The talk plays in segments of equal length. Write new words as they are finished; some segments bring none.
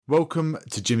Welcome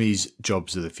to Jimmy's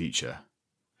Jobs of the Future.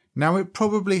 Now, it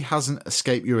probably hasn't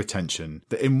escaped your attention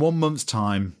that in 1 month's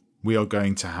time, we are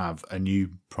going to have a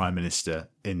new Prime Minister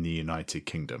in the United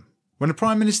Kingdom. When a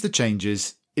Prime Minister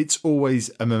changes, it's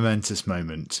always a momentous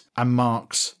moment and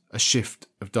marks a shift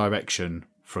of direction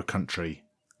for a country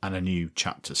and a new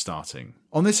chapter starting.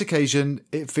 On this occasion,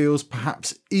 it feels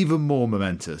perhaps even more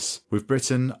momentous, with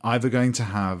Britain either going to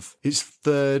have its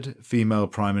third female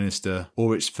Prime Minister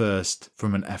or its first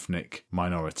from an ethnic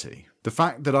minority. The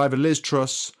fact that either Liz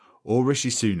Truss or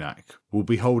Rishi Sunak will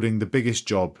be holding the biggest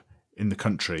job in the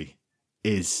country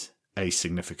is a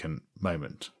significant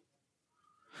moment.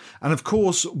 And of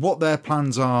course, what their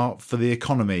plans are for the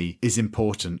economy is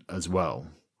important as well.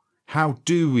 How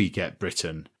do we get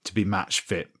Britain to be match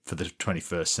fit for the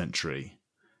 21st century?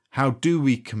 How do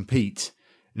we compete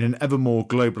in an ever more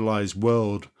globalised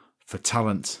world for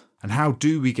talent? And how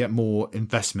do we get more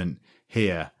investment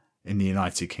here in the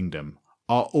United Kingdom?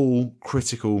 Are all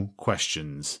critical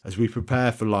questions as we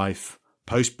prepare for life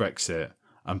post-Brexit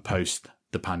and post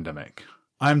the pandemic.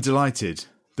 I am delighted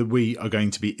that we are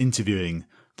going to be interviewing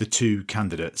the two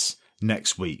candidates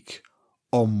next week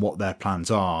on what their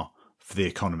plans are for the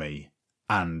economy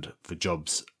and for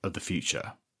jobs of the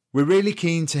future. We're really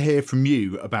keen to hear from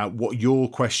you about what your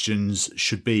questions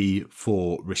should be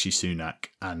for Rishi Sunak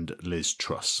and Liz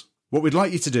Truss. What we'd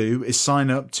like you to do is sign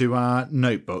up to our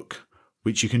notebook,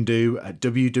 which you can do at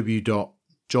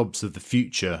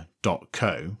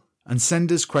www.jobsofthefuture.co, and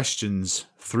send us questions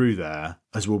through there,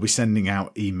 as we'll be sending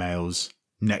out emails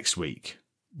next week.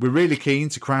 We're really keen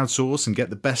to crowdsource and get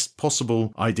the best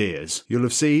possible ideas. You'll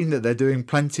have seen that they're doing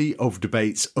plenty of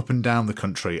debates up and down the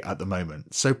country at the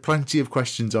moment, so plenty of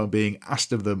questions are being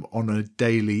asked of them on a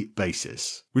daily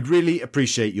basis. We'd really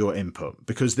appreciate your input,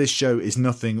 because this show is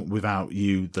nothing without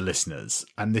you, the listeners,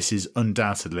 and this is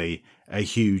undoubtedly a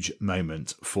huge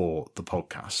moment for the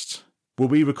podcast. We'll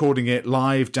be recording it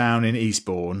live down in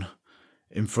Eastbourne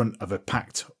in front of a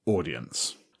packed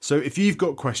audience. So if you've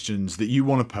got questions that you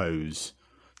want to pose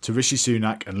to Rishi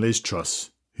Sunak and Liz Truss,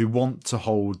 who want to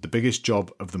hold the biggest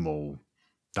job of them all,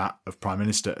 that of Prime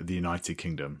Minister of the United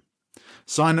Kingdom,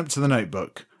 sign up to the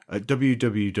notebook at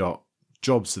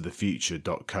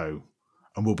www.jobsofthefuture.co,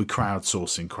 and we'll be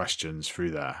crowdsourcing questions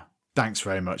through there. Thanks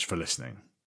very much for listening.